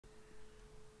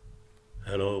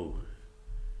Hello,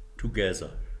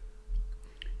 together.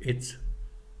 It's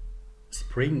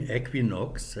spring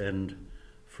equinox, and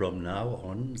from now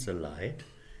on the light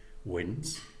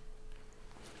wins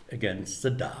against the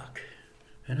dark.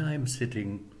 And I'm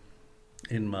sitting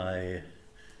in my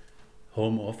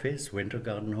home office, winter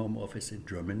garden home office in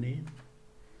Germany,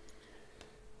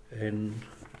 and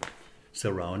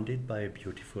surrounded by a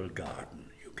beautiful garden.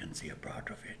 You can see a part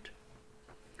of it.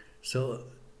 So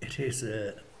it is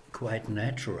quite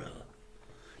natural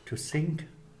to think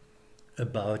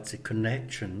about the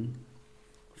connection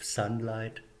of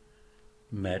sunlight,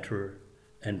 matter,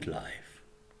 and life.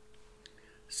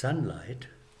 Sunlight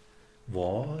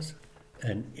was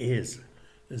and is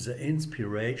the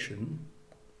inspiration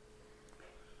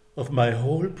of my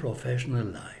whole professional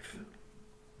life.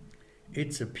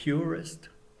 It's the purest,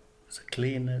 the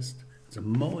cleanest, the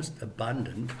most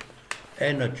abundant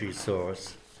energy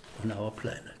source on our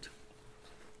planet.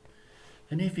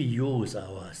 And if we use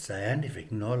our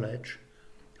scientific knowledge,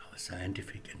 our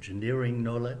scientific engineering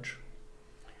knowledge,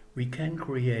 we can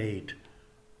create,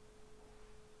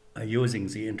 using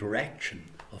the interaction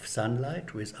of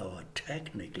sunlight with our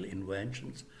technical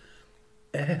inventions,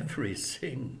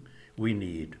 everything we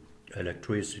need: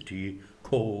 electricity,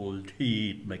 cold,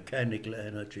 heat, mechanical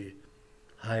energy,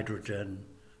 hydrogen,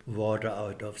 water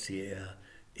out of the air,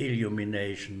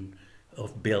 illumination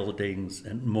of buildings,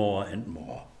 and more and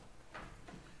more.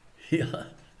 Here,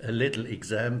 a little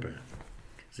example.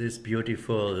 This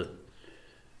beautiful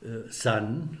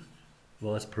sun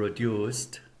was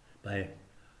produced by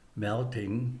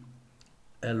melting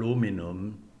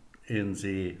aluminum in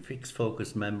the fixed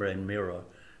focus membrane mirror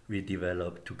we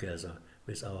developed together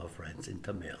with our friends in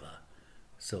Tamera.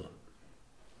 So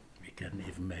we can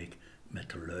even make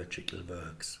metallurgical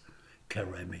works,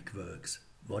 ceramic works,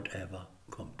 whatever,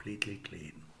 completely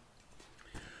clean.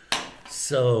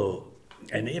 So,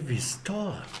 and if we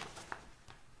store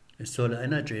solar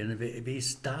energy, and we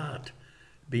start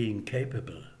being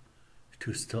capable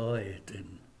to store it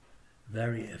in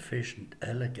very efficient,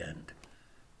 elegant,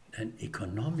 and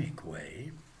economic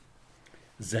way,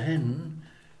 then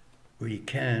we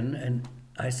can, and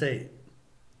I say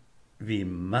we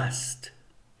must,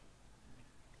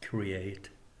 create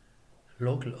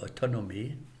local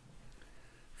autonomy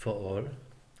for all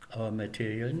our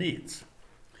material needs.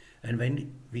 And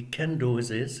when we can do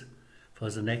this for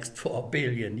the next 4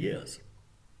 billion years,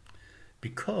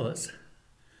 because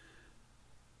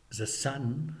the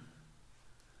sun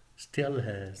still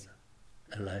has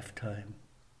a lifetime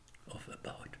of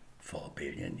about 4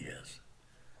 billion years.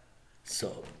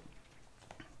 So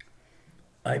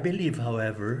I believe,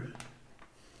 however,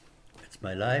 it's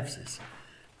my life, this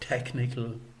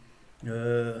technical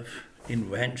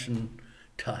invention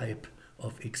type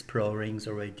of exploring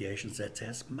the radiations, that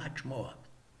there's much more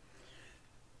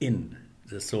in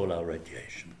the solar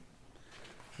radiation.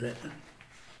 That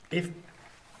if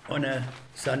on a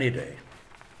sunny day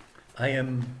I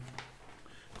am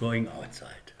going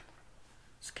outside,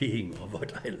 skiing or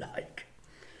what I like,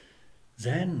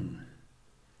 then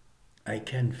I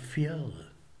can feel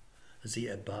the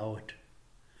about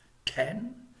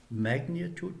 10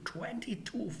 magnitude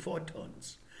 22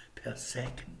 photons per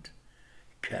second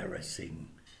caressing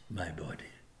my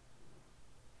body.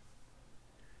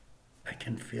 I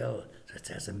can feel that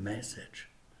there's a message,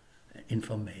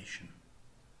 information.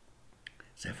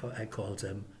 Therefore I call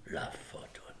them love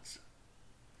photons.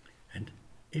 And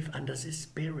if under this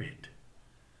spirit,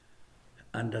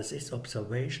 under this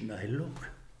observation, I look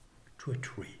to a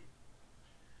tree,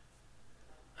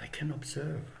 I can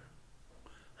observe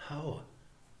how,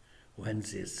 when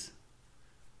this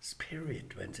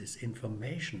spirit, when this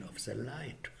information of the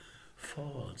light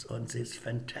falls on this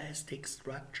fantastic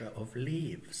structure of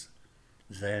leaves,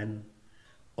 then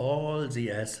all the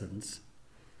essence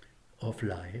of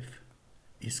life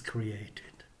is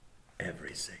created.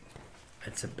 Everything.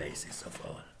 That's the basis of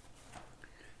all.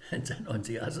 And then on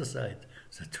the other side,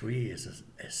 the tree is an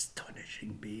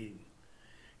astonishing being.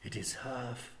 It is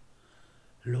half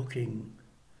looking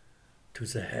to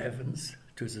the heavens,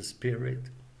 to the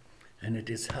spirit, and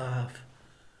it is half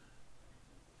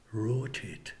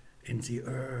rooted in the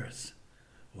earth,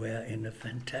 where in a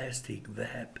fantastic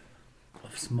web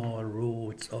of small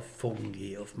roots, of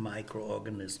fungi, of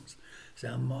microorganisms,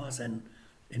 there are more than,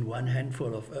 in one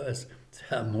handful of earth,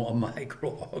 there are more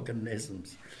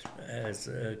microorganisms as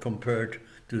compared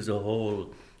to the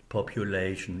whole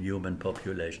population, human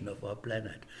population of our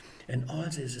planet. And all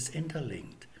this is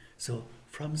interlinked. So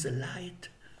from the light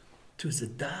to the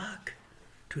dark,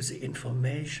 to the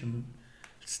information,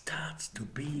 starts to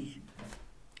be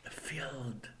a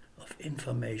field of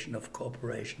information, of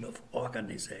cooperation, of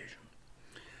organization.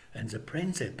 And the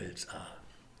principles are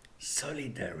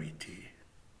solidarity,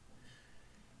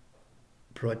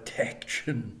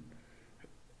 protection.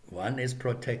 One is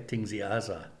protecting the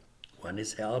other, one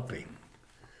is helping.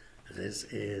 This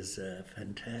is a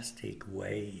fantastic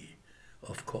way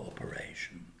of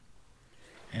cooperation.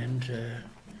 And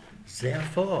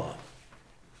therefore,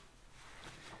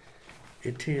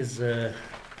 it is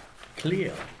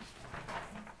clear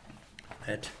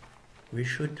that we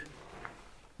should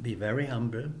be very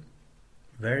humble,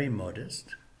 very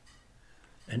modest,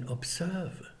 and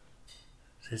observe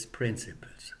these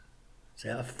principles. They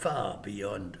are far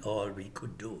beyond all we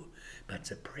could do, but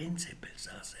the principles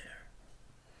are there.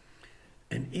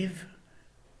 And if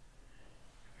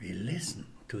we listen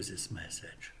to this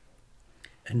message,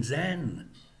 and then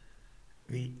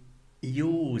we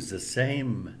use the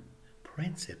same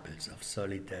principles of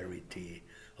solidarity,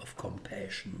 of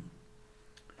compassion,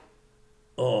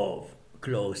 of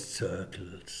closed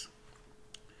circles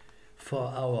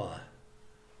for our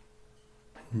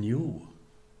new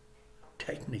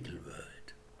technical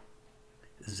world,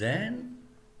 then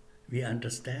we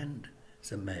understand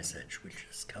the message which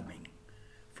is coming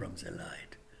from the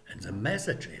light. And the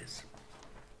message is: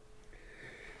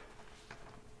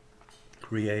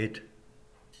 create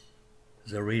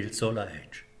the real solar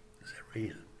age, the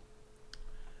real.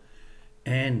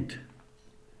 And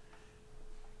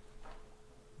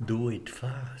do it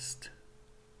fast.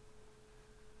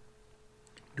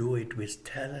 Do it with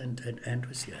talent and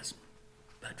enthusiasm,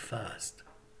 but fast,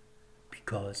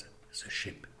 because the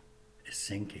ship is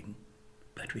sinking,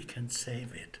 but we can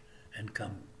save it and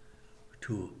come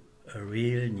to a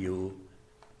real new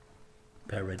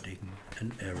paradigm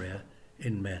and area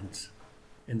in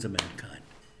the mankind.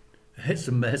 It's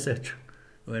a message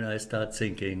when I start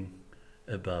thinking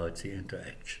about the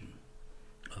interaction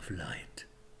of light,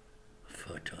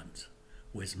 photons,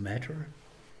 with matter,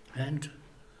 and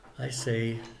I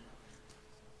say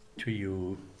to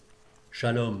you,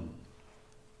 Shalom,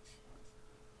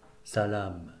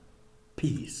 Salam,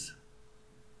 peace.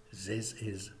 This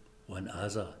is one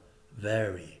other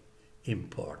very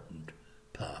important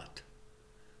part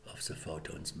of the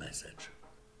photons message.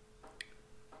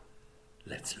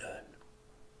 Let's learn.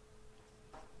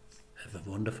 Have a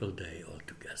wonderful day all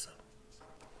together.